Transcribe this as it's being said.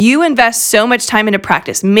You invest so much time into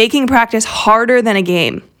practice, making practice harder than a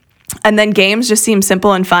game, and then games just seem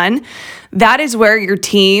simple and fun. That is where your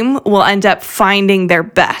team will end up finding their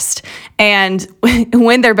best. And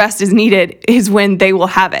when their best is needed is when they will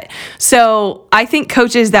have it. So I think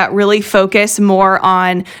coaches that really focus more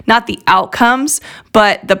on not the outcomes,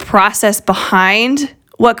 but the process behind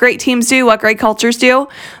what great teams do, what great cultures do,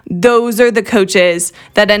 those are the coaches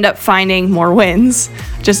that end up finding more wins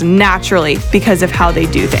just naturally because of how they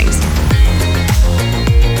do things.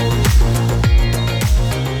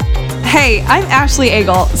 Hey, I'm Ashley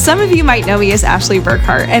Agel. Some of you might know me as Ashley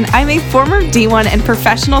Burkhart, and I'm a former D1 and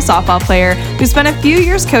professional softball player who spent a few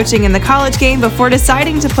years coaching in the college game before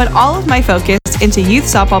deciding to put all of my focus into youth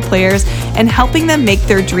softball players and helping them make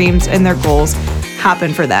their dreams and their goals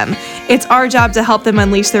happen for them. It's our job to help them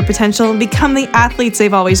unleash their potential and become the athletes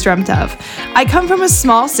they've always dreamt of. I come from a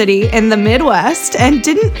small city in the Midwest and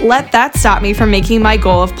didn't let that stop me from making my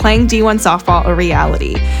goal of playing D1 softball a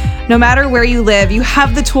reality. No matter where you live, you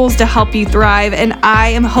have the tools to help you thrive, and I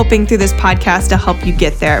am hoping through this podcast to help you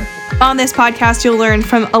get there. On this podcast, you'll learn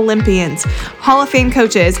from Olympians, Hall of Fame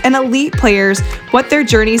coaches, and elite players what their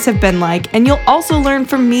journeys have been like, and you'll also learn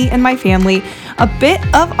from me and my family a bit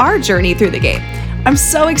of our journey through the game. I'm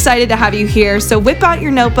so excited to have you here, so whip out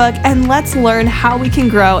your notebook and let's learn how we can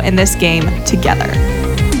grow in this game together.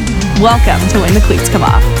 Welcome to When the Cleats Come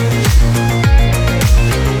Off.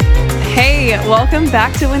 Hey, welcome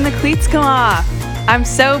back to When the Cleats Come Off. I'm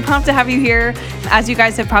so pumped to have you here. As you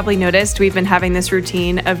guys have probably noticed, we've been having this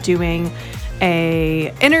routine of doing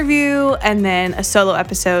an interview and then a solo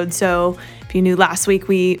episode. So if you knew, last week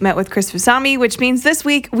we met with Chris Vasami, which means this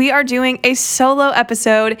week we are doing a solo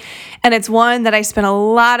episode. And it's one that I spent a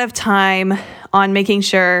lot of time on making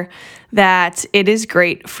sure that it is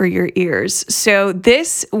great for your ears. So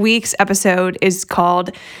this week's episode is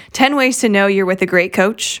called 10 Ways to Know You're with a Great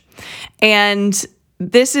Coach. And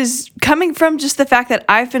this is coming from just the fact that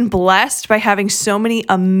I've been blessed by having so many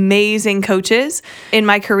amazing coaches in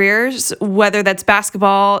my careers, whether that's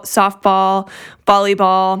basketball, softball,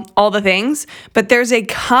 volleyball, all the things. But there's a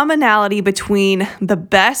commonality between the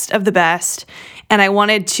best of the best. And I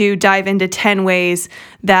wanted to dive into 10 ways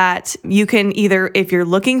that you can either, if you're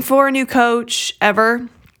looking for a new coach ever,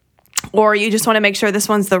 or you just want to make sure this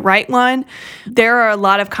one's the right one, there are a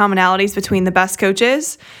lot of commonalities between the best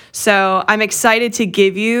coaches. So I'm excited to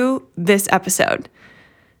give you this episode.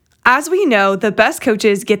 As we know, the best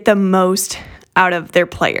coaches get the most out of their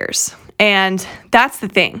players. And that's the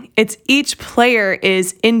thing. It's each player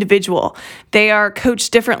is individual. They are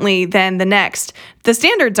coached differently than the next. The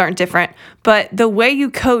standards aren't different, but the way you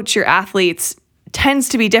coach your athletes tends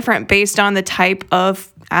to be different based on the type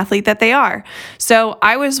of athlete that they are. So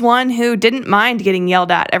I was one who didn't mind getting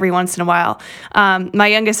yelled at every once in a while. My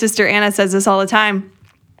youngest sister, Anna, says this all the time.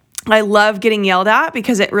 I love getting yelled at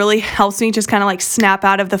because it really helps me just kind of like snap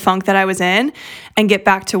out of the funk that I was in and get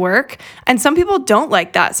back to work. And some people don't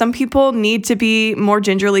like that. Some people need to be more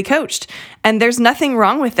gingerly coached. And there's nothing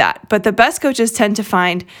wrong with that. But the best coaches tend to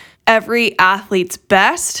find every athlete's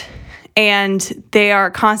best, and they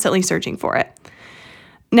are constantly searching for it.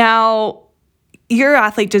 Now, your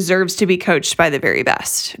athlete deserves to be coached by the very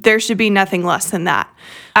best. There should be nothing less than that.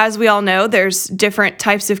 As we all know, there's different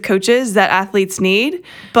types of coaches that athletes need.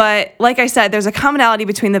 But like I said, there's a commonality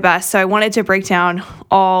between the best. So I wanted to break down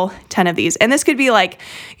all 10 of these. And this could be like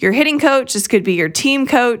your hitting coach. This could be your team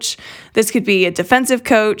coach. This could be a defensive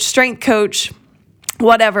coach, strength coach,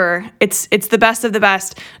 whatever. It's the best of the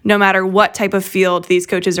best, no matter what type of field these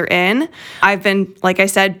coaches are in. I've been, like I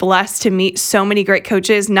said, blessed to meet so many great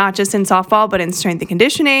coaches, not just in softball, but in strength and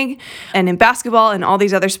conditioning and in basketball and all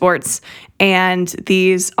these other sports. And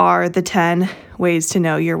these are the 10 ways to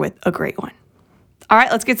know you're with a great one. All right,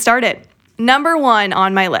 let's get started. Number 1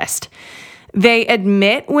 on my list, they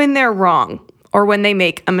admit when they're wrong or when they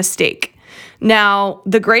make a mistake. Now,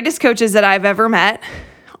 the greatest coaches that I've ever met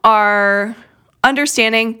are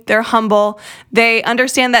understanding, they're humble, they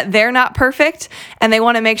understand that they're not perfect, and they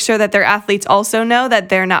want to make sure that their athletes also know that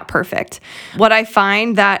they're not perfect. What I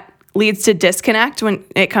find that leads to disconnect when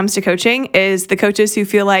it comes to coaching is the coaches who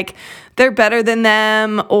feel like they're better than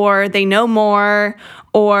them, or they know more,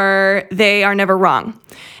 or they are never wrong.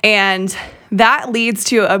 And that leads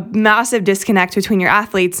to a massive disconnect between your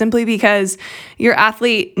athletes simply because your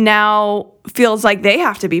athlete now feels like they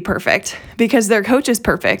have to be perfect because their coach is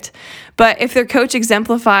perfect. But if their coach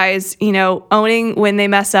exemplifies, owning when they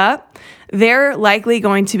mess up, they're likely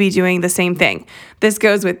going to be doing the same thing. This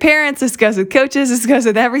goes with parents, this goes with coaches, this goes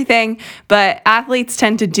with everything, but athletes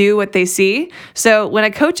tend to do what they see. So when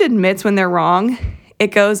a coach admits when they're wrong, it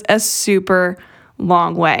goes a super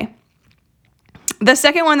long way. The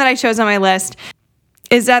second one that I chose on my list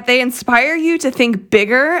is that they inspire you to think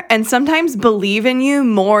bigger and sometimes believe in you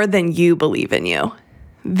more than you believe in you.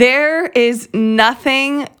 There is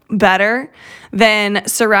nothing better than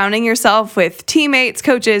surrounding yourself with teammates,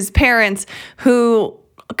 coaches, parents who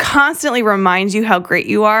constantly remind you how great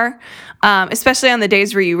you are, especially on the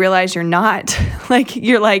days where you realize you're not.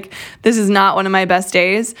 You're like, this is not one of my best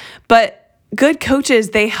days. But good coaches,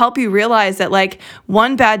 they help you realize that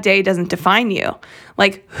one bad day doesn't define you.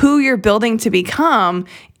 Who you're building to become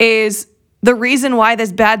is the reason why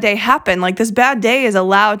this bad day happened. This bad day is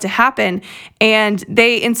allowed to happen, and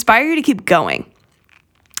they inspire you to keep going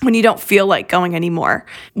when you don't feel like going anymore,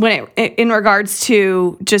 in regards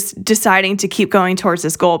to just deciding to keep going towards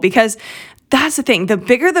this goal. Because that's the thing, the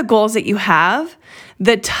bigger the goals that you have,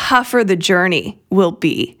 the tougher the journey will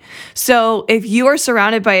be. So if you are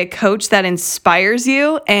surrounded by a coach that inspires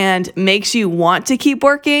you and makes you want to keep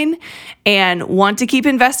working and want to keep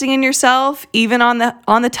investing in yourself, even on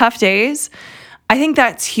the tough days, I think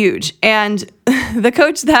that's huge. And the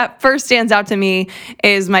coach that first stands out to me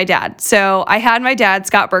is my dad. So I had my dad,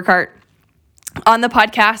 Scott Burkhart, on the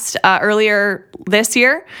podcast earlier this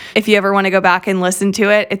year. If you ever want to go back and listen to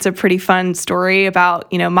it, it's a pretty fun story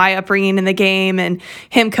about, my upbringing in the game and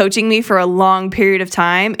him coaching me for a long period of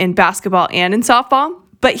time in basketball and in softball.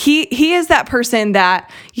 But he is that person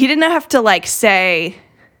that he didn't have to say,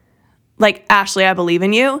 Ashley, I believe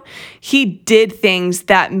in you. He did things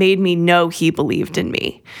that made me know he believed in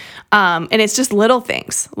me. And it's just little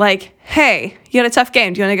things hey, you had a tough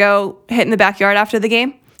game. Do you want to go hit in the backyard after the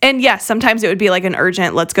game? And yes, sometimes it would be an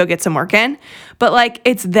urgent, let's go get some work in. But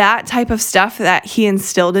it's that type of stuff that he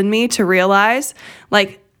instilled in me to realize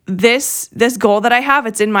this goal that I have,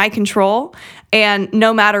 it's in my control. And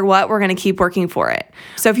no matter what, we're going to keep working for it.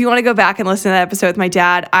 So if you want to go back and listen to that episode with my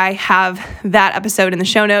dad, I have that episode in the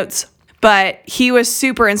show notes. But he was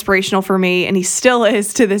super inspirational for me, and he still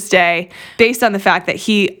is to this day, based on the fact that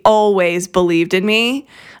he always believed in me,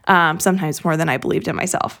 sometimes more than I believed in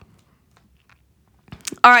myself.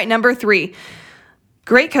 All right, number 3,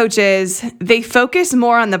 great coaches, they focus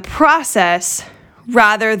more on the process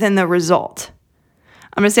rather than the result.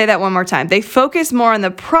 I'm going to say that one more time. They focus more on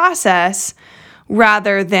the process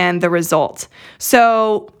rather than the result.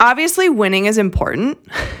 So obviously winning is important.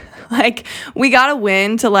 We got to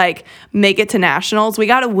win to make it to nationals. We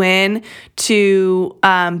got to win to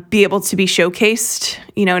be able to be showcased,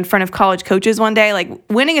 in front of college coaches one day.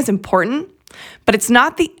 Winning is important, but it's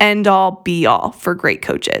not the end all be all for great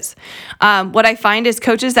coaches. What I find is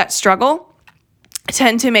coaches that struggle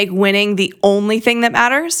tend to make winning the only thing that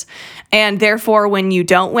matters. And therefore, when you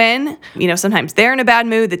don't win, sometimes they're in a bad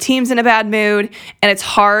mood, the team's in a bad mood, and it's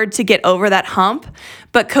hard to get over that hump.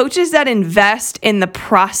 But coaches that invest in the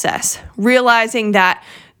process, realizing that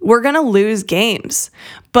we're going to lose games,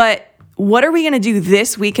 but what are we going to do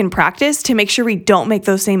this week in practice to make sure we don't make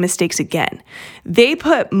those same mistakes again? They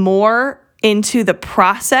put more into the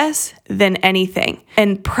process than anything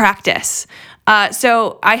and practice.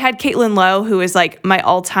 So I had Caitlin Lowe, who is my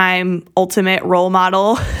all-time ultimate role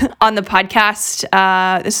model on the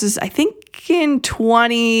podcast. This is, I think, in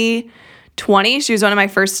 2020. She was one of my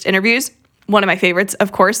first interviews. One of my favorites,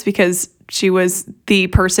 of course, because she was the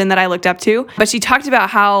person that I looked up to. But she talked about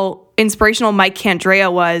how inspirational Mike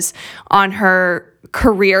Candrea was on her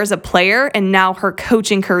career as a player and now her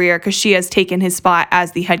coaching career, because she has taken his spot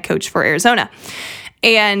as the head coach for Arizona.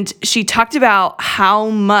 And she talked about how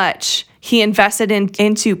much he invested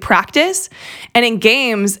into practice. And in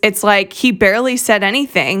games, it's he barely said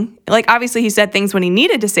anything. Obviously, he said things when he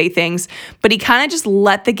needed to say things, but he kind of just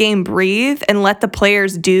let the game breathe and let the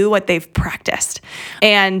players do what they've practiced.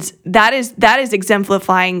 And that is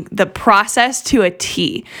exemplifying the process to a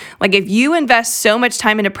T. If you invest so much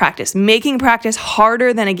time into practice, making practice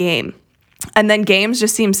harder than a game, and then games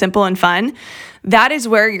just seem simple and fun, that is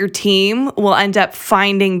where your team will end up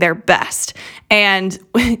finding their best. And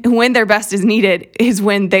when their best is needed is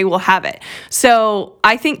when they will have it. So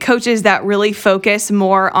I think coaches that really focus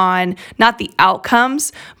more on not the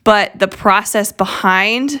outcomes, but the process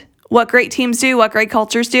behind what great teams do, what great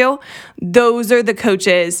cultures do, those are the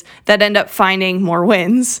coaches that end up finding more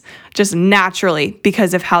wins just naturally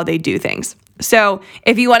because of how they do things. So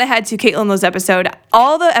if you want to head to Caitlin Lowe's episode,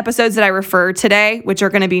 all the episodes that I refer today, which are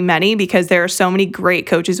going to be many because there are so many great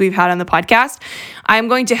coaches we've had on the podcast, I'm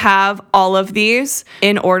going to have all of these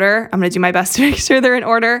in order. I'm going to do my best to make sure they're in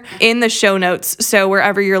order in the show notes. So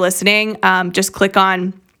wherever you're listening, just click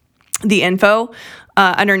on the info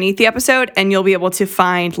underneath the episode, and you'll be able to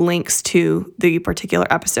find links to the particular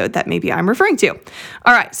episode that maybe I'm referring to.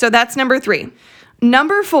 All right, so that's number 3.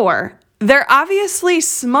 Number 4, they're obviously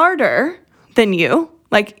smarter than you.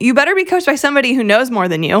 Like, you better be coached by somebody who knows more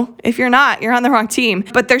than you. If you're not, you're on the wrong team.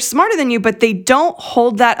 But they're smarter than you, but they don't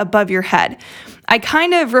hold that above your head. I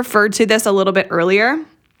kind of referred to this a little bit earlier,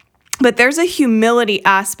 but there's a humility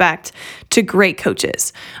aspect to great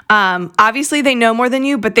coaches. Obviously, they know more than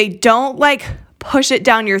you, but they don't like push it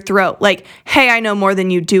down your throat. Like, hey, I know more than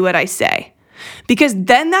you, do what I say. Because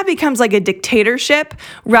then that becomes like a dictatorship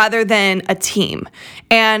rather than a team.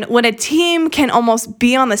 And when a team can almost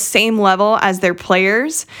be on the same level as their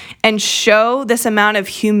players and show this amount of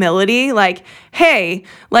humility, like, hey,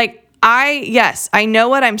 like, I know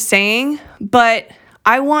what I'm saying, but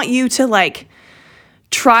I want you to like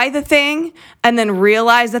try the thing and then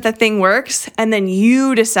realize that the thing works, and then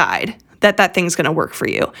you decide that thing's going to work for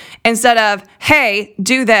you, instead of, hey,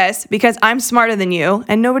 do this because I'm smarter than you.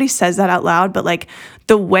 And nobody says that out loud, but like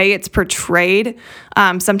the way it's portrayed,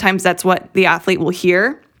 sometimes that's what the athlete will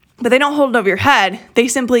hear, but they don't hold it over your head. They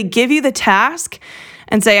simply give you the task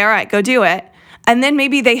and say, all right, go do it. And then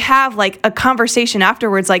maybe they have like a conversation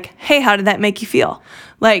afterwards, like, hey, how did that make you feel?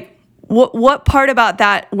 Like, what part about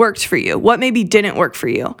that worked for you? What maybe didn't work for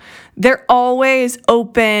you? They're always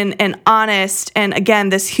open and honest. And again,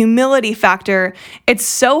 this humility factor, it's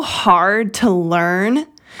so hard to learn.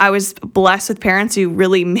 I was blessed with parents who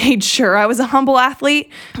really made sure I was a humble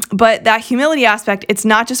athlete. But that humility aspect, it's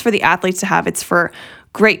not just for the athletes to have, it's for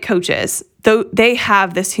great coaches. Though they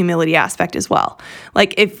have this humility aspect as well.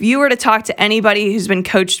 Like, if you were to talk to anybody who's been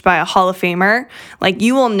coached by a Hall of Famer, like,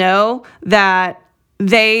 you will know that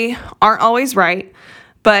they aren't always right,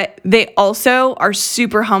 but they also are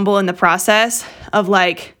super humble in the process of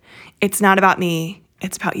like, it's not about me,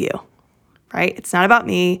 it's about you, right? It's not about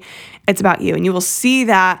me, it's about you. And you will see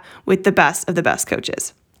that with the best of the best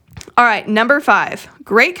coaches. All right, number 5,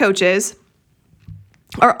 great coaches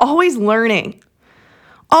are always learning.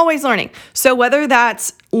 Always learning. So whether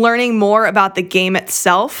that's learning more about the game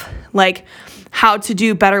itself, like how to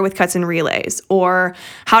do better with cuts and relays, or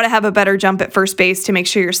how to have a better jump at first base to make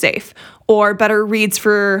sure you're safe, or better reads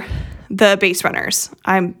for the base runners.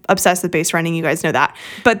 I'm obsessed with base running. You guys know that.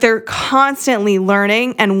 But they're constantly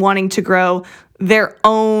learning and wanting to grow their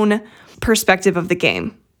own perspective of the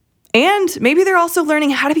game. And maybe they're also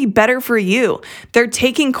learning how to be better for you. They're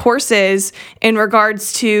taking courses in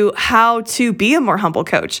regards to how to be a more humble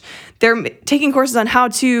coach. They're taking courses on how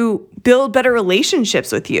to build better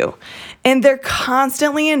relationships with you. And they're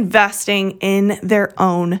constantly investing in their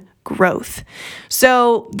own growth.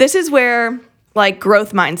 So this is where, like,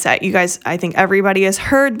 growth mindset, you guys, I think everybody has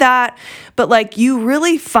heard that, but like, you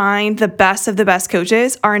really find the best of the best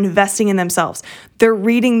coaches are investing in themselves. They're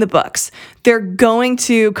reading the books. They're going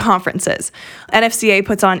to conferences. NFCA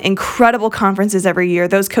puts on incredible conferences every year.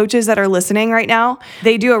 Those coaches that are listening right now,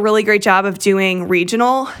 they do a really great job of doing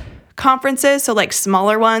regional conferences. So like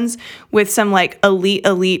smaller ones with some like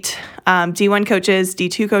elite D1 coaches,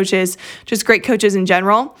 D2 coaches, just great coaches in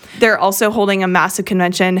general. They're also holding a massive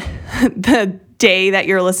convention the day that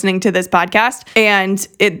you're listening to this podcast. And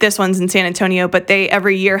this one's in San Antonio, but they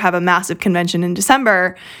every year have a massive convention in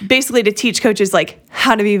December, basically to teach coaches like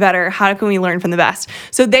how to be better, how can we learn from the best.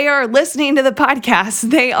 So they are listening to the podcast.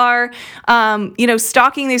 They are,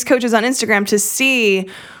 stalking these coaches on Instagram to see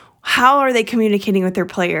how are they communicating with their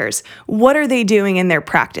players? What are they doing in their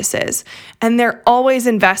practices? And they're always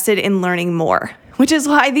invested in learning more, which is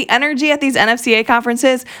why the energy at these NFCA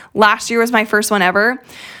conferences, last year was my first one ever.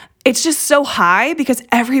 It's just so high because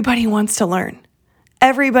everybody wants to learn.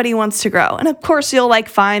 Everybody wants to grow. And of course, you'll like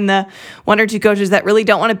find the 1 or 2 coaches that really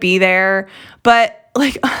don't want to be there. But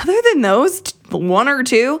like, other than those 1 or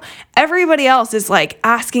 2, everybody else is like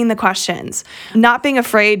asking the questions, not being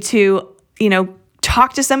afraid to,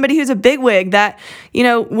 talk to somebody who's a bigwig that,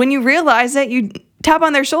 when you realize that, you tap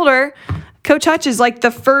on their shoulder. Coach Hutch is like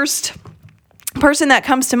the first person that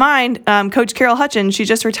comes to mind. Coach Carol Hutchins, she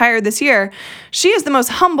just retired this year. She is the most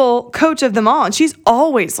humble coach of them all, and she's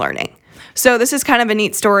always learning. So this is kind of a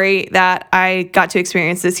neat story that I got to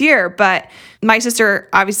experience this year. But my sister,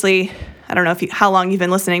 obviously, I don't know how long you've been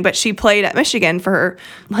listening, but she played at Michigan for her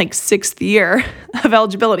like 6th year of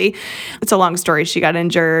eligibility. It's a long story. She got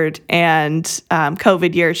injured, and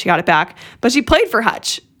COVID year, she got it back. But she played for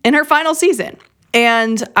Hutch in her final season.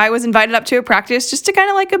 And I was invited up to a practice just to kind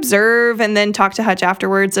of like observe and then talk to Hutch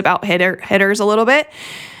afterwards about hitters a little bit.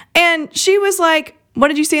 And she was like, what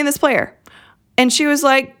did you see in this player? And she was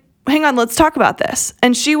like, hang on, let's talk about this.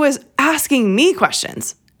 And she was asking me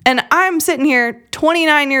questions. And I'm sitting here,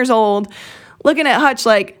 29 years old, looking at Hutch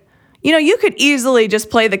like, you could easily just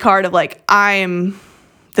play the card of like, I'm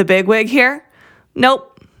the bigwig here.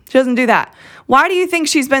 Nope, she doesn't do that. Why do you think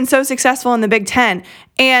she's been so successful in the Big Ten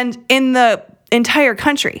and in the entire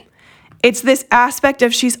country? It's this aspect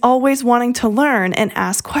of she's always wanting to learn and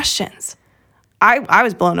ask questions. I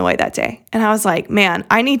was blown away that day. And I was like, man,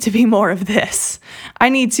 I need to be more of this. I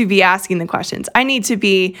need to be asking the questions. I need to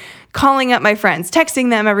be calling up my friends, texting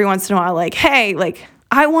them every once in a while, like, hey, like,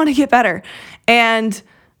 I want to get better. And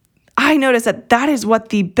I noticed that is what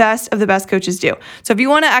the best of the best coaches do. So if you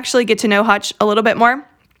want to actually get to know Hutch a little bit more,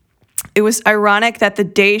 it was ironic that the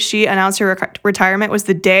day she announced her retirement was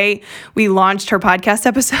the day we launched her podcast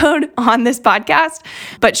episode on this podcast.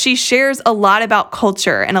 But she shares a lot about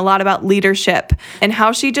culture and a lot about leadership and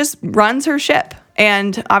how she just runs her ship.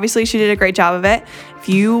 And obviously she did a great job of it. If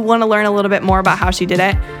you want to learn a little bit more about how she did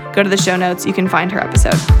it, go to the show notes. You can find her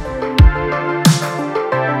episode.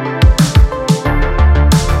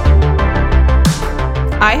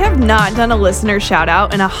 I have not done a listener shout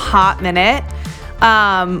out in a hot minute.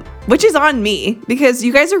 Which is on me because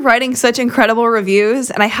you guys are writing such incredible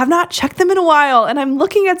reviews and I have not checked them in a while. And I'm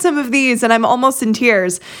looking at some of these and I'm almost in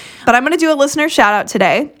tears, but I'm going to do a listener shout out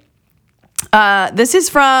today. This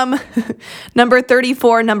is from number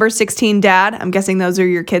 34, number 16, Dad. I'm guessing those are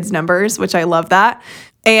your kids' numbers, which I love that.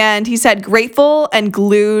 And he said, grateful and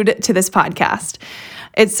glued to this podcast.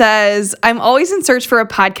 It says, I'm always in search for a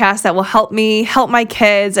podcast that will help me help my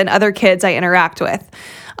kids and other kids I interact with.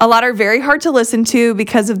 A lot are very hard to listen to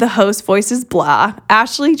because of the host voices blah.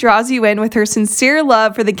 Ashley draws you in with her sincere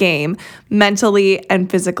love for the game, mentally and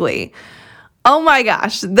physically. Oh my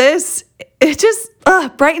gosh, it just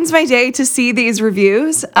brightens my day to see these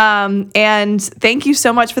reviews. And thank you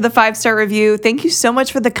so much for the 5-star review. Thank you so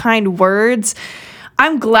much for the kind words.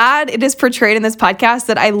 I'm glad it is portrayed in this podcast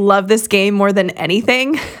that I love this game more than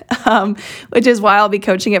anything, which is why I'll be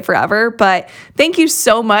coaching it forever. But thank you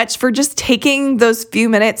so much for just taking those few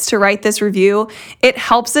minutes to write this review. It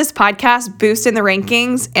helps this podcast boost in the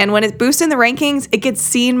rankings. And when it boosts in the rankings, it gets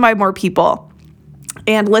seen by more people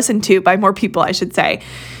and listened to by more people, I should say.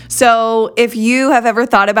 So if you have ever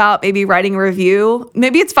thought about maybe writing a review,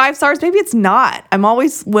 maybe it's 5 stars, maybe it's not. I'm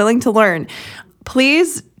always willing to learn.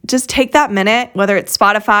 Please just take that minute, whether it's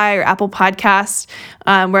Spotify or Apple Podcasts,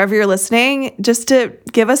 wherever you're listening, just to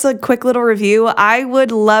give us a quick little review. I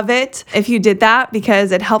would love it if you did that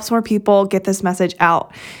because it helps more people get this message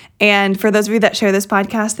out. And for those of you that share this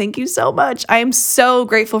podcast, thank you so much. I am so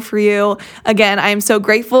grateful for you. Again, I am so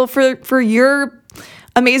grateful for your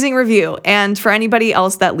amazing review and for anybody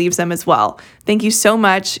else that leaves them as well. Thank you so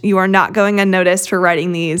much. You are not going unnoticed for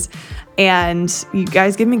writing these. And you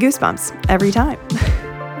guys give me goosebumps every time.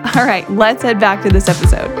 All right, let's head back to this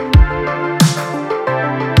episode.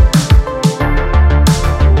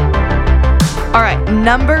 All right,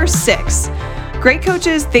 number 6. Great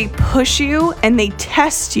coaches, they push you and they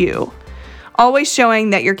test you, always showing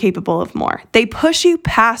that you're capable of more. They push you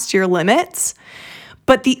past your limits.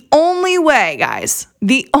 But the only way, guys,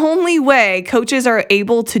 the only way coaches are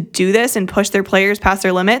able to do this and push their players past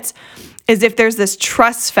their limits is if there's this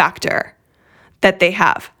trust factor that they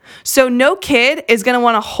have. So no kid is going to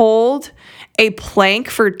want to hold a plank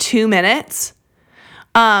for 2 minutes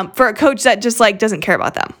for a coach that just doesn't care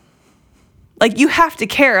about them. You have to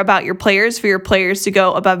care about your players for your players to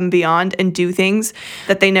go above and beyond and do things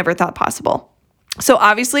that they never thought possible. So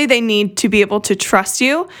obviously they need to be able to trust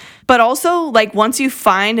you, but also once you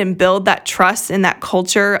find and build that trust and that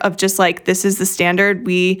culture of just this is the standard,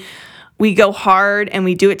 we go hard and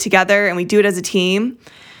we do it together and we do it as a team.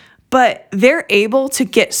 But they're able to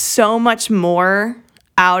get so much more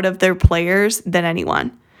out of their players than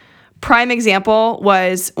anyone. Prime example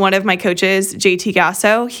was one of my coaches, JT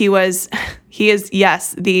Gasso. He is,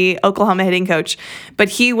 yes, the Oklahoma hitting coach, but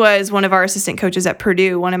he was one of our assistant coaches at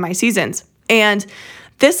Purdue one of my seasons. And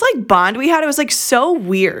this bond we had, it was so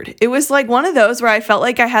weird. It was one of those where I felt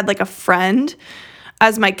like I had a friend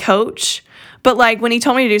as my coach, but when he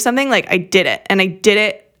told me to do something, I did it, and I did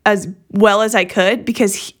it as well as I could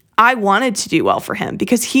because I wanted to do well for him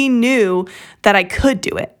because he knew that I could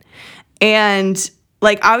do it. And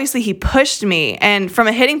obviously he pushed me. And from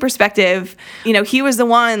a hitting perspective, he was the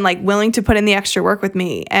one willing to put in the extra work with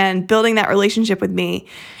me and building that relationship with me.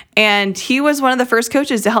 And he was one of the first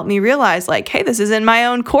coaches to help me realize hey, this is in my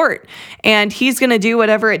own court. And he's going to do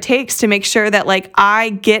whatever it takes to make sure that I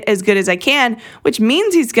get as good as I can, which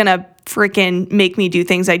means he's going to freaking make me do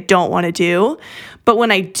things I don't want to do. But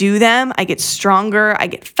when I do them, I get stronger, I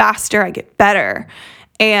get faster, I get better.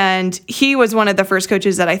 And he was one of the first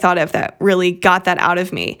coaches that I thought of that really got that out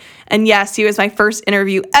of me. And yes, he was my first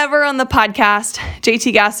interview ever on the podcast.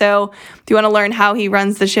 JT Gasso, if you want to learn how he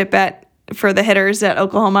runs the ship for the hitters at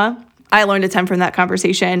Oklahoma, I learned a ton from that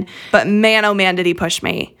conversation. But man, oh man, did he push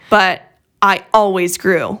me. But I always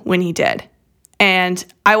grew when he did. And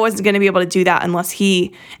I wasn't going to be able to do that unless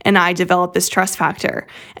he and I developed this trust factor.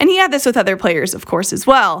 And he had this with other players, of course, as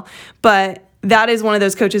well. But that is one of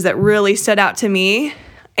those coaches that really stood out to me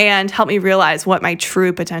and helped me realize what my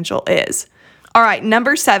true potential is. All right,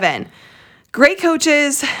 number 7. Great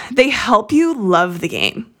coaches, they help you love the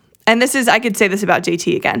game. And I could say this about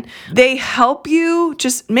JT again. They help you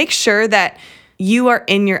just make sure that you are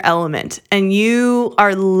in your element and you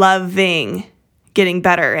are loving getting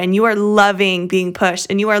better and you are loving being pushed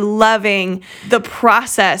and you are loving the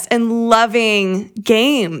process and loving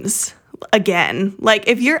games again. Like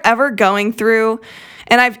if you're ever going through,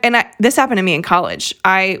 this happened to me in college.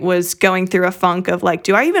 I was going through a funk of like,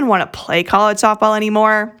 do I even want to play college softball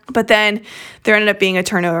anymore? But then there ended up being a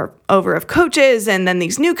turnover of coaches. And then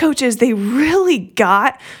these new coaches, they really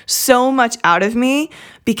got so much out of me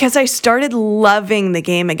because I started loving the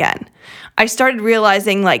game again. I started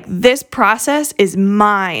realizing like this process is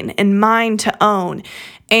mine and mine to own.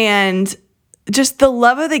 And just the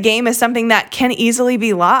love of the game is something that can easily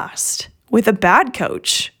be lost with a bad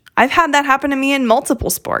coach. I've had that happen to me in multiple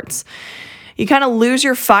sports. You kind of lose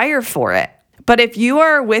your fire for it. But if you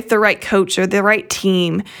are with the right coach or the right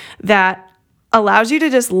team that allows you to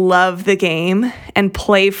just love the game and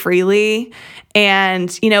play freely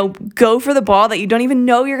and, go for the ball that you don't even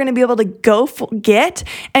know you're going to be able to get,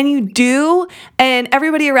 and you do, and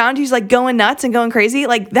everybody around you is like going nuts and going crazy,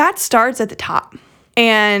 like that starts at the top.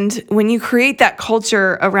 And when you create that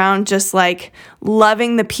culture around just like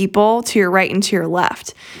loving the people to your right and to your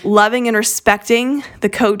left, loving and respecting the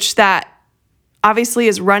coach that obviously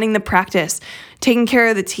is running the practice, taking care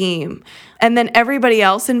of the team, and then everybody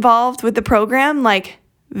else involved with the program, like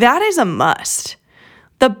that is a must.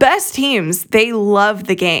 The best teams, they love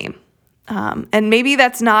the game. And maybe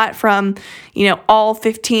that's not from, all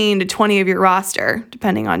 15 to 20 of your roster,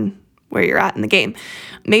 depending on where you're at in the game.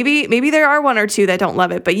 Maybe there are one or two that don't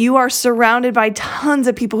love it, but you are surrounded by tons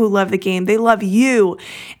of people who love the game. They love you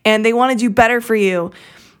and they want to do better for you.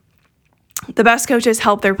 The best coaches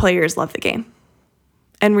help their players love the game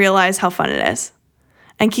and realize how fun it is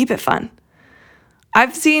and keep it fun.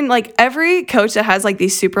 I've seen like every coach that has like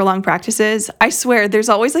these super long practices, I swear there's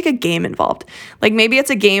always like a game involved. Like maybe it's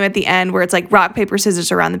a game at the end where it's like rock, paper, scissors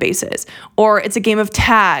around the bases, or it's a game of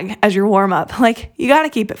tag as your warm up. Like you got to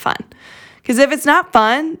keep it fun. Because if it's not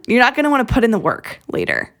fun, you're not going to want to put in the work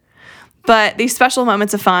later. But these special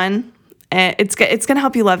moments of fun, it's going to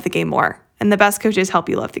help you love the game more. And the best coaches help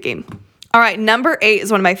you love the game. All right, number 8 is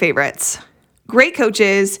one of my favorites. Great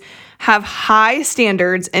coaches have high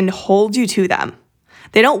standards and hold you to them.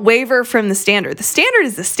 They don't waver from the standard. The standard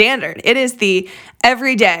is the standard. It is the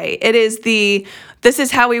everyday. It is this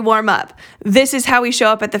is how we warm up. This is how we show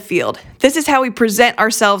up at the field. This is how we present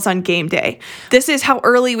ourselves on game day. This is how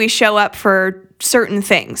early we show up for certain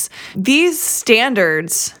things. These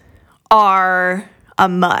standards are a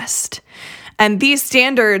must. And these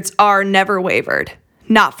standards are never wavered.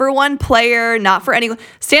 Not for one player, not for anyone.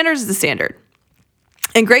 Standards is the standard.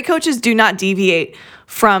 And great coaches do not deviate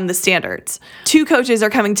from the standards. 2 coaches are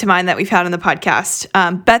coming to mind that we've had on the podcast.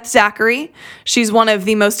 Beth Zachary, she's one of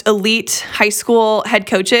the most elite high school head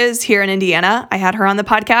coaches here in Indiana. I had her on the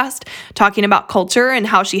podcast talking about culture and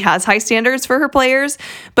how she has high standards for her players.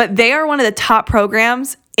 But they are one of the top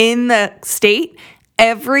programs in the state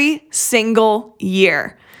every single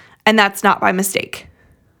year. And that's not by mistake.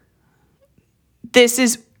 This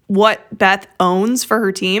is what Beth owns for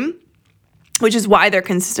her team, which is why they're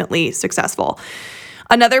consistently successful.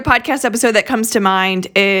 Another podcast episode that comes to mind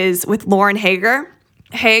is with Lauren Hager.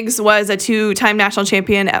 Hags was a 2-time national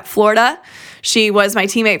champion at Florida. She was my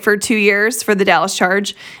teammate for 2 years for the Dallas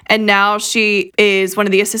Charge. And now she is one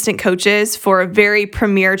of the assistant coaches for a very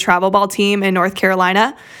premier travel ball team in North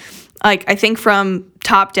Carolina. Like, I think from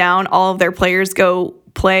top down, all of their players go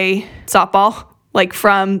play softball, like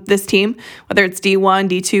from this team, whether it's D1,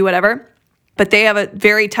 D2, whatever. But they have a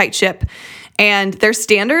very tight ship. And their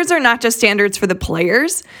standards are not just standards for the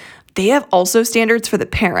players. They have also standards for the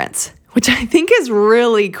parents, which I think is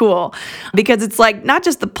really cool because it's like not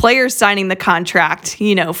just the players signing the contract,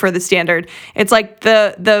 for the standard. It's like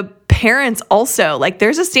the parents also. Like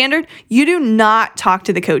there's a standard. You do not talk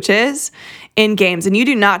to the coaches in games and you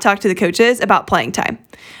do not talk to the coaches about playing time.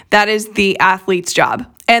 That is the athlete's job.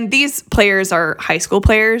 And these players are high school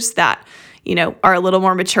players that are a little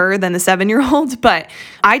more mature than the 7-year-old. But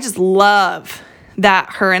I just love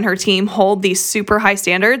that her and her team hold these super high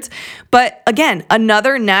standards. But again,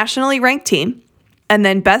 another nationally ranked team. And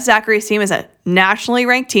then Beth Zachary's team is a nationally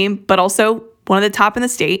ranked team, but also one of the top in the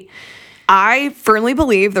state. I firmly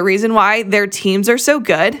believe the reason why their teams are so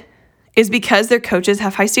good is because their coaches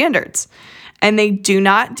have high standards and they do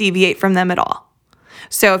not deviate from them at all.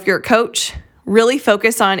 So if you're a coach, really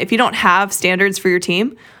focus on, if you don't have standards for your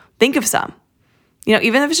team, think of some.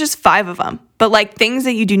 Even if it's just 5 of them, but like things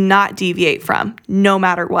that you do not deviate from no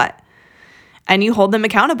matter what. And you hold them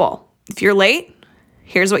accountable. If you're late,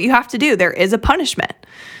 here's what you have to do. There is a punishment,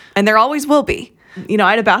 and there always will be. I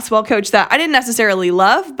had a basketball coach that I didn't necessarily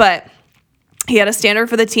love, but he had a standard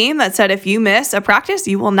for the team that said, if you miss a practice,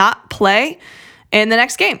 you will not play in the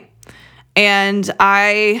next game. And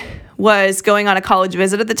I was going on a college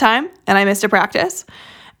visit at the time, and I missed a practice,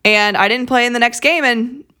 and I didn't play in the next game.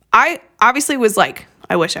 And I obviously was like,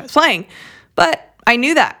 I wish I was playing, but I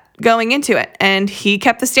knew that going into it, and he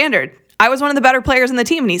kept the standard. I was one of the better players in the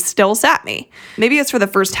team, and he still sat me. Maybe it's for the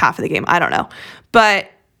first half of the game. I don't know.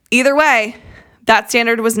 But either way, that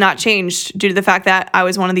standard was not changed due to the fact that I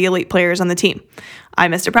was one of the elite players on the team. I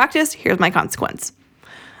missed a practice. Here's my consequence.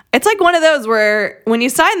 It's like one of those where when you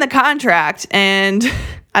sign the contract, and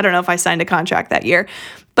I don't know if I signed a contract that year,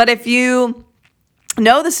 but if you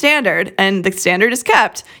know the standard and the standard is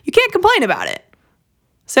kept, you can't complain about it.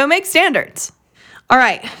 So make standards. All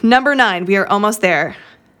right, number 9, we are almost there.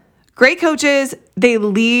 Great coaches, they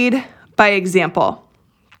lead by example.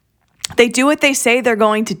 They do what they say they're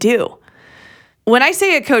going to do. When I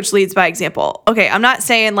say a coach leads by example, okay, I'm not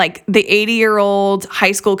saying like the 80-year-old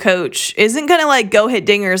high school coach isn't going to like go hit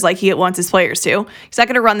dingers like he wants his players to. He's not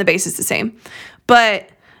going to run the bases the same. But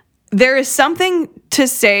there is something to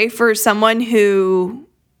say for someone who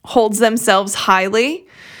holds themselves highly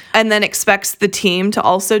and then expects the team to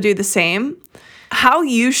also do the same. How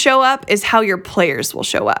you show up is how your players will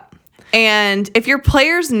show up. And if your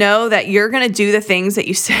players know that you're going to do the things that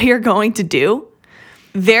you say you're going to do,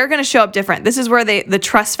 they're going to show up different. This is where the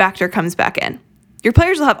trust factor comes back in. Your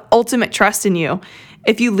players will have ultimate trust in you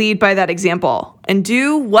if you lead by that example and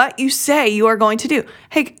do what you say you are going to do.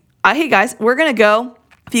 Hey guys, we're going to go.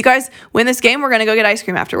 If you guys win this game, we're going to go get ice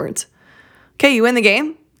cream afterwards. Okay, you win the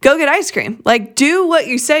game, go get ice cream. Like, do what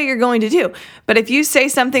you say you're going to do. But if you say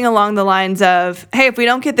something along the lines of, hey, if we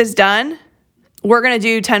don't get this done, we're going to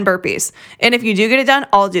do 10 burpees. And if you do get it done,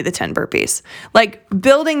 I'll do the 10 burpees. Like,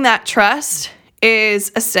 building that trust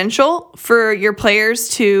is essential for your players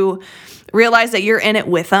to realize that you're in it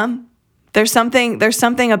with them. There's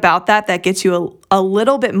something about that gets you a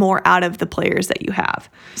little bit more out of the players that you have.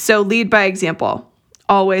 So lead by example.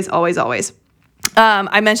 Always, always, always.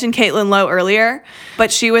 I mentioned Caitlin Lowe earlier,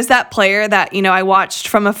 but she was that player that, I watched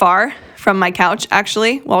from afar, from my couch,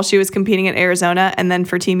 actually, while she was competing in Arizona and then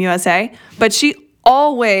for Team USA. But she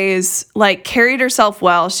always carried herself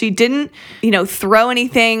well. She didn't, throw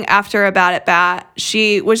anything after a bat at bat.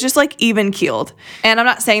 She was just even keeled. And I'm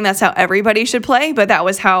not saying that's how everybody should play, but that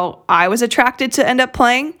was how I was attracted to end up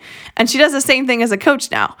playing. And she does the same thing as a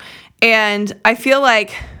coach now. And I feel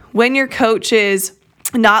like when your coach is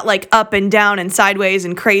not up and down and sideways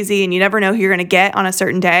and crazy and you never know who you're going to get on a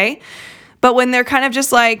certain day, but when they're kind of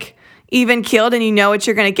just even keeled and you know what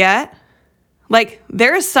you're going to get,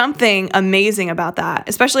 there is something amazing about that,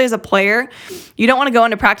 especially as a player. You don't want to go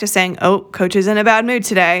into practice saying, oh, coach is in a bad mood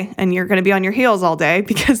today, and you're going to be on your heels all day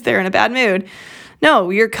because they're in a bad mood. No,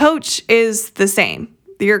 your coach is the same.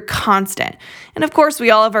 You're constant. And of course,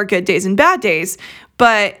 we all have our good days and bad days,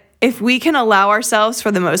 but if we can allow ourselves,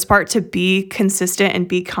 for the most part, to be consistent and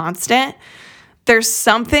be constant, there's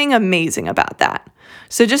something amazing about that.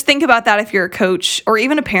 So just think about that if you're a coach or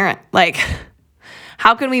even a parent.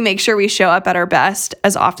 How can we make sure we show up at our best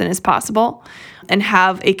as often as possible and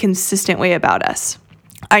have a consistent way about us?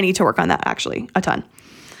 I need to work on that, actually, a ton.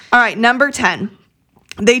 All right, number 10.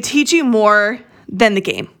 They teach you more than the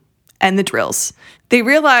game and the drills. They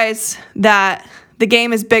realize that the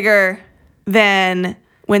game is bigger than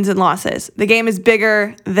wins and losses. The game is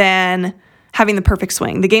bigger than having the perfect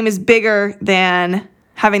swing. The game is bigger than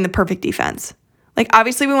having the perfect defense.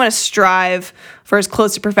 Obviously, we want to strive for as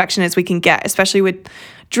close to perfection as we can get, especially with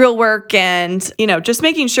drill work and, just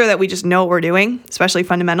making sure that we just know what we're doing, especially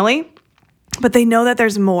fundamentally. But they know that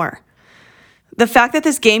there's more. The fact that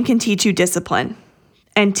this game can teach you discipline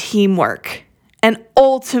and teamwork and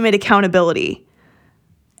ultimate accountability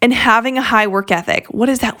and having a high work ethic. What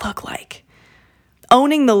does that look like?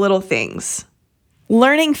 Owning the little things,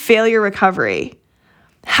 learning failure recovery,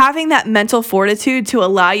 having that mental fortitude to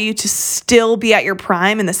allow you to still be at your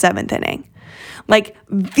prime in the 7th inning.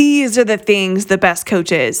 These are the things the best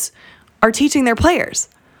coaches are teaching their players.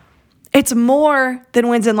 It's more than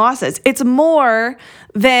wins and losses. It's more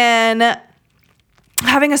than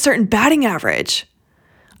having a certain batting average.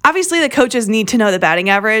 Obviously, the coaches need to know the batting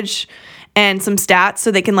average and some stats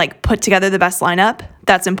so they can put together the best lineup.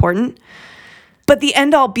 That's important. But the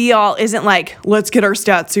end all be all isn't let's get our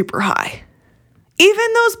stats super high.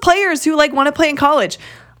 Even those players who like want to play in college,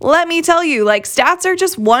 let me tell you, like stats are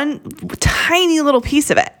just one tiny little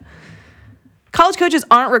piece of it. College coaches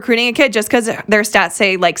aren't recruiting a kid just because their stats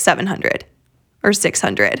say like 700 or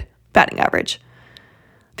 600 batting average.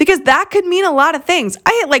 Because that could mean a lot of things.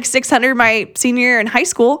 I hit like 600 my senior year in high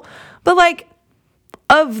school, but like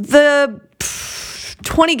of the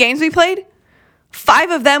 20 games we played,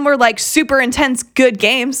 5 of them were like super intense, good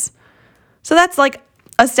games. So that's like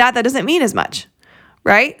a stat that doesn't mean as much,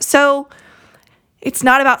 right? So it's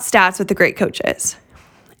not about stats with the great coaches.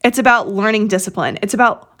 It's about learning discipline. It's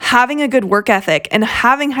about having a good work ethic and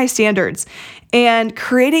having high standards and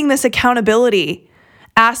creating this accountability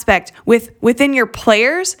aspect within your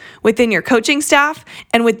players, within your coaching staff,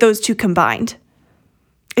 and with those two combined.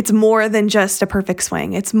 It's more than just a perfect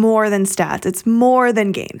swing. It's more than stats. It's more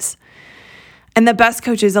than games. And the best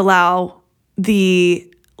coaches allow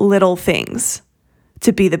the little things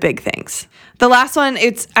to be the big things. The last one,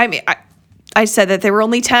 I said that there were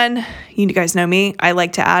only 10. You guys know me. I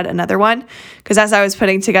like to add another one because as I was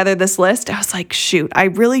putting together this list, I was like, shoot, I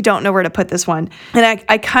really don't know where to put this one. And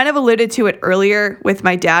I kind of alluded to it earlier with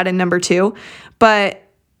my dad in number 2, but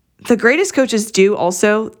the greatest coaches do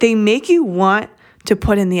also, they make you want to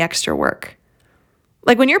put in the extra work.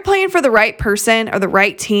 Like when you're playing for the right person or the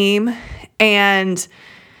right team and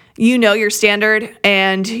you know your standard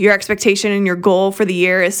and your expectation and your goal for the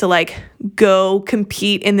year is to like go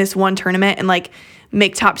compete in this one tournament and like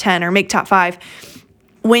make top 10 or make top 5.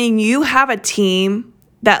 When you have a team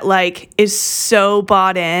that like is so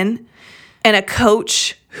bought in and a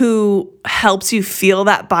coach who helps you feel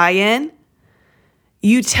that buy-in,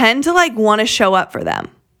 you tend to like want to show up for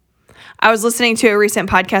them. I was listening to a recent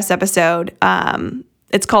podcast episode.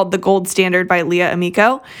 It's called The Gold Standard by Leah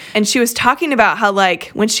Amico. And she was talking about how like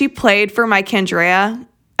when she played for Mike Candrea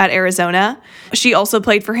at Arizona, she also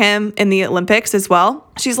played for him in the Olympics as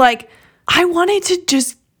well. She's like, I wanted to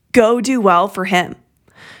just go do well for him.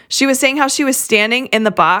 She was saying how she was standing in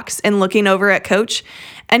the box and looking over at coach.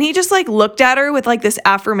 And he just like looked at her with like this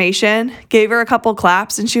affirmation, gave her a couple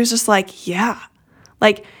claps. And she was just like, yeah,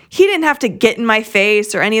 like he didn't have to get in my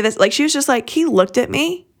face or any of this. Like she was just like, he looked at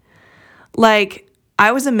me like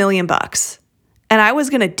I was $1 million and I was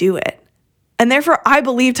going to do it. And therefore I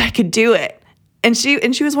believed I could do it. And she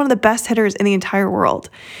was one of the best hitters in the entire world.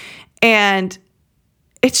 And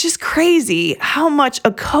it's just crazy how much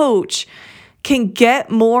a coach can get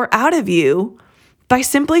more out of you by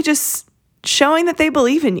simply just showing that they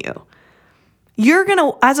believe in you. You're going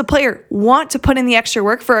to, as a player, want to put in the extra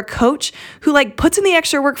work for a coach who like puts in the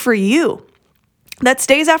extra work for you, that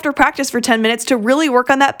stays after practice for 10 minutes to really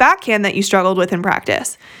work on that backhand that you struggled with in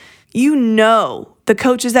practice. You know, the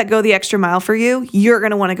coaches that go the extra mile for you, you're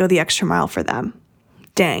going to want to go the extra mile for them.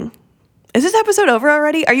 Dang. Is this episode over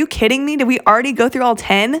already? Are you kidding me? Did we already go through all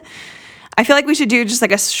 10? I feel like we should do just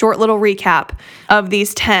like a short little recap of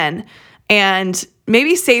these 10 and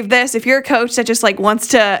maybe save this. If you're a coach that just like wants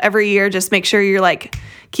to every year, just make sure you're like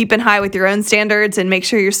keeping high with your own standards and make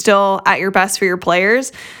sure you're still at your best for your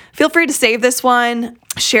players. Feel free to save this one,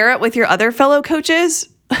 share it with your other fellow coaches.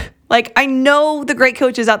 Like I know the great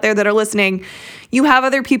coaches out there that are listening, you have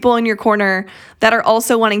other people in your corner that are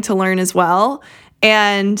also wanting to learn as well.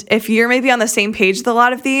 And if you're maybe on the same page with a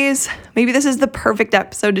lot of these, maybe this is the perfect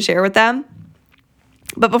episode to share with them.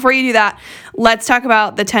 But before you do that, let's talk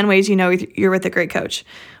about the 10 ways you know you're with a great coach.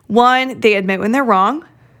 1, they admit when they're wrong.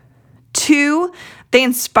 2, they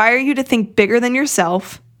inspire you to think bigger than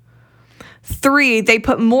yourself. 3, they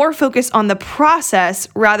put more focus on the process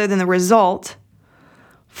rather than the result.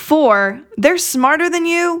 4, they're smarter than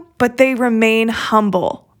you, but they remain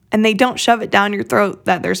humble and they don't shove it down your throat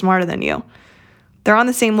that they're smarter than you. They're on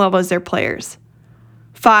the same level as their players.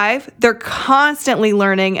 5, they're constantly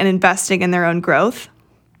learning and investing in their own growth.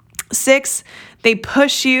 6, they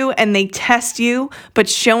push you and they test you, but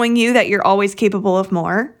showing you that you're always capable of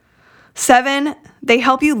more. 7, they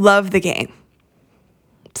help you love the game.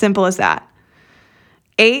 Simple as that.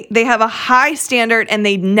 8, they have a high standard and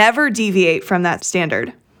they never deviate from that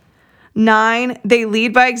standard. 9, they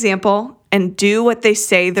lead by example and do what they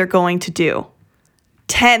say they're going to do.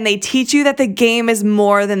 10, they teach you that the game is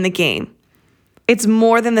more than the game. It's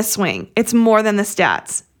more than the swing. It's more than the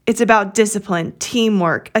stats. It's about discipline,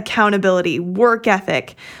 teamwork, accountability, work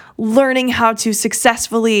ethic, learning how to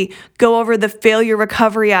successfully go over the failure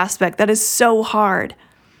recovery aspect that is so hard.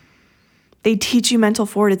 They teach you mental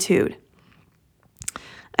fortitude.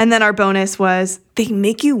 And then our bonus was they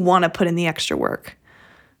make you want to put in the extra work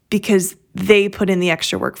because they put in the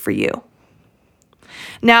extra work for you.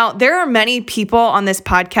 Now, there are many people on this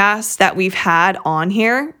podcast that we've had on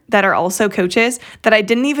here that are also coaches that I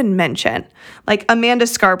didn't even mention. Like Amanda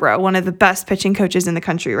Scarborough, one of the best pitching coaches in the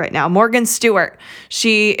country right now. Morgan Stewart,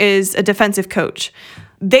 she is a defensive coach.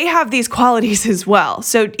 They have these qualities as well.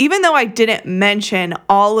 So even though I didn't mention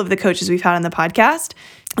all of the coaches we've had on the podcast,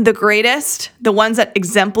 the greatest, the ones that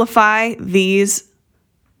exemplify these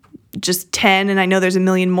just 10, and I know there's a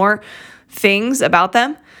million more things about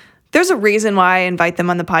them, there's a reason why I invite them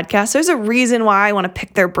on the podcast. There's a reason why I want to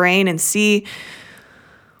pick their brain and see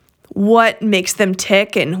what makes them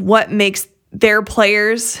tick and what makes their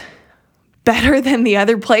players better than the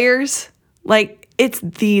other players. Like, it's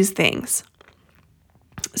these things.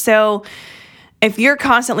 So if you're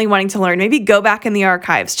constantly wanting to learn, maybe go back in the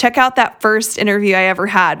archives. Check out that first interview I ever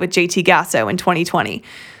had with JT Gasso in 2020.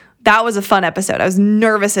 That was a fun episode. I was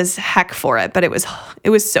nervous as heck for it, but it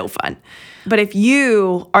was so fun. But if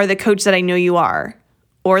you are the coach that I know you are,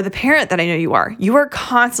 or the parent that I know you are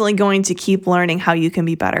constantly going to keep learning how you can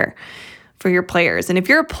be better for your players. And if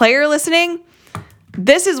you're a player listening,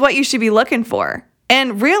 this is what you should be looking for.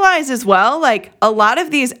 And realize as well, like a lot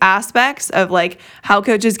of these aspects of like how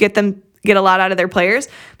coaches get a lot out of their players,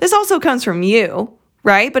 this also comes from you,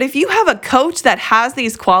 right? But if you have a coach that has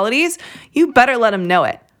these qualities, you better let them know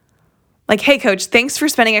it. Like, hey, coach, thanks for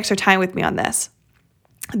spending extra time with me on this.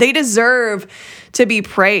 They deserve to be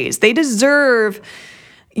praised. They deserve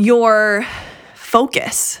your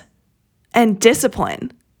focus and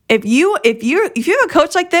discipline. If you have a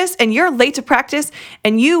coach like this and you're late to practice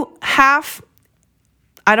and you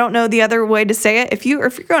I don't know the other way to say it. If you're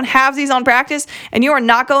going halvesies on practice and you are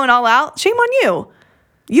not going all out, shame on you.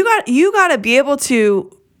 You got to be able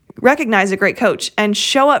to recognize a great coach and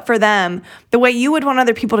show up for them the way you would want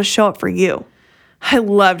other people to show up for you. I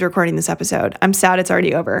loved recording this episode. I'm sad it's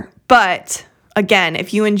already over. But again,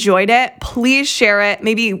 if you enjoyed it, please share it,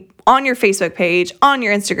 maybe on your Facebook page, on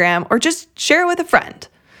your Instagram, or just share it with a friend.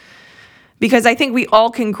 Because I think we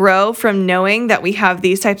all can grow from knowing that we have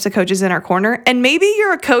these types of coaches in our corner. And maybe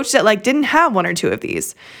you're a coach that like didn't have one or two of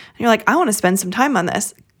these. And you're like, I want to spend some time on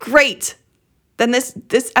this. Great. Then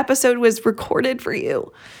this episode was recorded for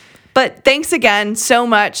you. But thanks again so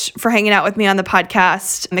much for hanging out with me on the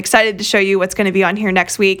podcast. I'm excited to show you what's going to be on here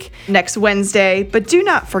next week, next Wednesday. But do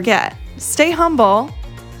not forget, stay humble,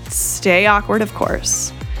 stay awkward, of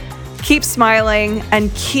course. Keep smiling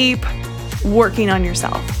and keep working on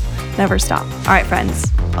yourself. Never stop. All right, friends,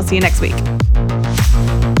 I'll see you next week.